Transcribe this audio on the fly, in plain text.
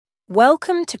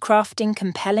Welcome to Crafting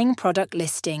Compelling Product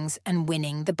Listings and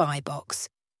Winning the Buy Box,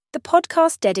 the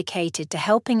podcast dedicated to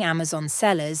helping Amazon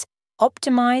sellers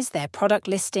optimize their product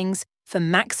listings for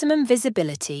maximum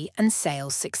visibility and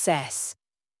sales success.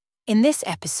 In this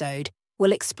episode,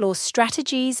 we'll explore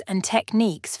strategies and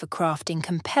techniques for crafting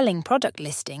compelling product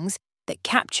listings that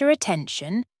capture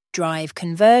attention, drive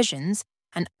conversions,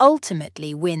 and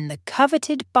ultimately win the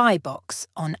coveted buy box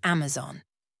on Amazon.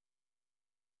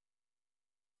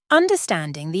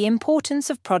 Understanding the importance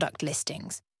of product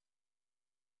listings.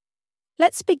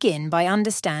 Let's begin by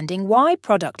understanding why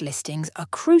product listings are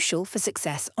crucial for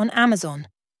success on Amazon.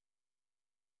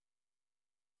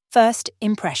 First,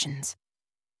 impressions.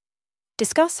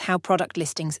 Discuss how product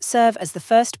listings serve as the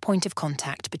first point of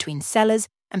contact between sellers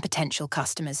and potential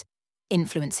customers,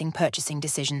 influencing purchasing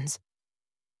decisions.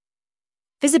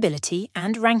 Visibility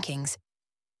and rankings.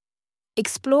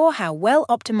 Explore how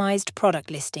well-optimized product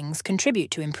listings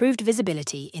contribute to improved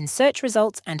visibility in search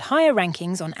results and higher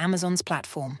rankings on Amazon's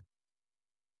platform.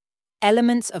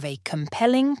 Elements of a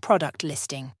compelling product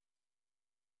listing.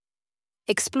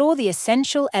 Explore the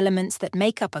essential elements that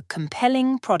make up a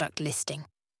compelling product listing.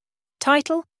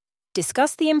 Title: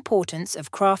 Discuss the importance of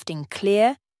crafting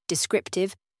clear,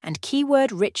 descriptive, and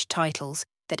keyword-rich titles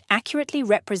that accurately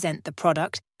represent the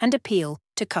product and appeal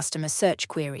to customer search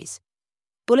queries.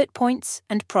 Bullet points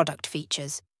and product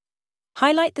features.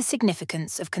 Highlight the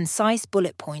significance of concise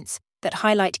bullet points that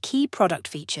highlight key product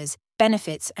features,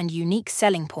 benefits, and unique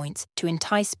selling points to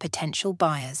entice potential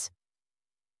buyers.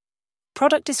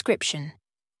 Product description.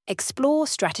 Explore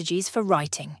strategies for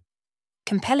writing.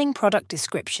 Compelling product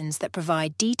descriptions that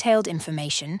provide detailed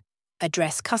information,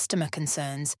 address customer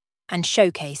concerns, and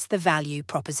showcase the value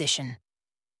proposition.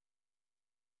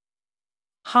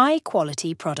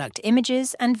 High-quality product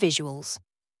images and visuals.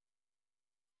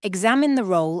 Examine the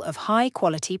role of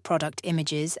high-quality product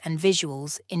images and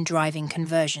visuals in driving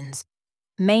conversions.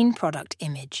 Main product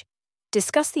image.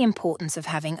 Discuss the importance of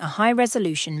having a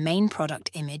high-resolution main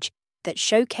product image that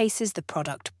showcases the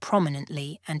product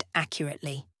prominently and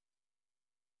accurately.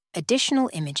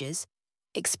 Additional images.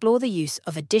 Explore the use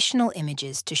of additional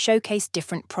images to showcase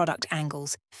different product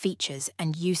angles, features,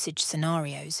 and usage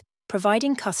scenarios,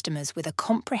 providing customers with a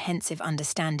comprehensive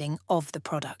understanding of the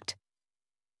product.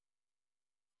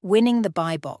 Winning the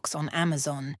buy box on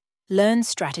Amazon. Learn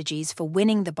strategies for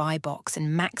winning the buy box and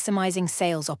maximizing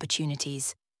sales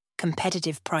opportunities.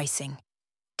 Competitive pricing.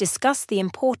 Discuss the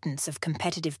importance of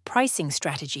competitive pricing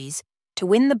strategies to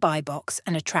win the buy box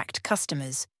and attract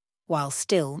customers, while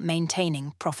still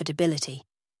maintaining profitability.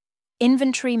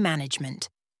 Inventory management.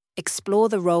 Explore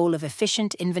the role of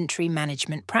efficient inventory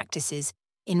management practices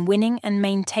in winning and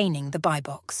maintaining the buy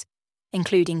box,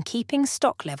 including keeping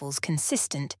stock levels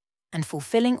consistent and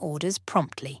fulfilling orders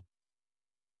promptly.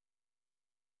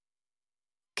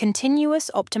 Continuous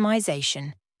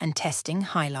optimization and testing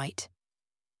highlight.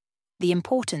 The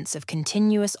importance of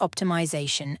continuous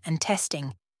optimization and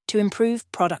testing to improve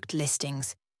product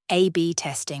listings. A/B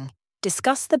testing.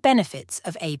 Discuss the benefits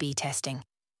of A/B testing.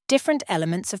 Different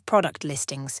elements of product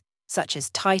listings, such as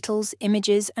titles,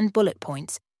 images, and bullet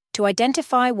points, to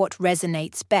identify what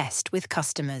resonates best with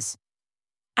customers.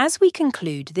 As we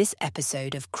conclude this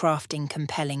episode of Crafting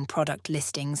Compelling Product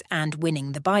Listings and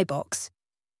Winning the Buy Box,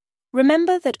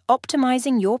 remember that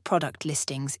optimizing your product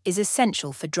listings is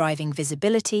essential for driving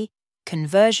visibility,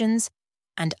 conversions,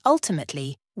 and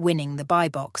ultimately winning the buy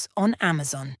box on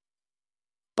Amazon.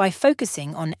 By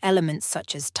focusing on elements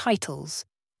such as titles,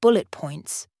 bullet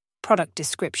points, product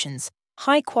descriptions,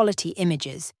 high-quality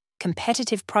images,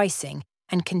 competitive pricing,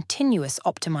 and continuous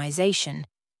optimization,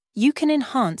 you can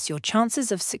enhance your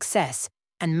chances of success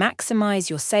and maximize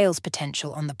your sales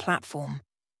potential on the platform.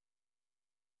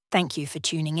 Thank you for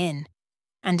tuning in,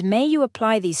 and may you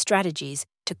apply these strategies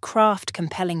to craft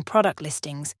compelling product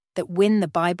listings that win the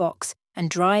buy box and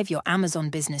drive your Amazon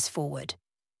business forward.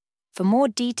 For more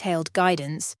detailed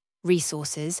guidance,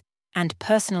 resources, and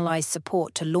personalized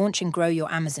support to launch and grow your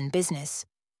Amazon business,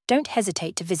 don't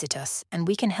hesitate to visit us and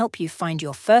we can help you find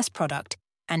your first product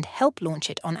and help launch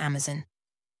it on Amazon.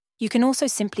 You can also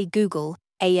simply Google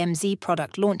AMZ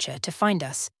Product Launcher to find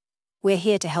us. We're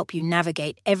here to help you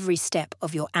navigate every step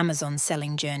of your Amazon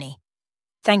selling journey.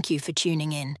 Thank you for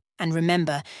tuning in, and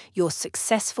remember, your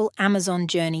successful Amazon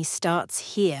journey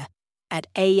starts here at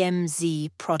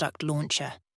AMZ Product Launcher.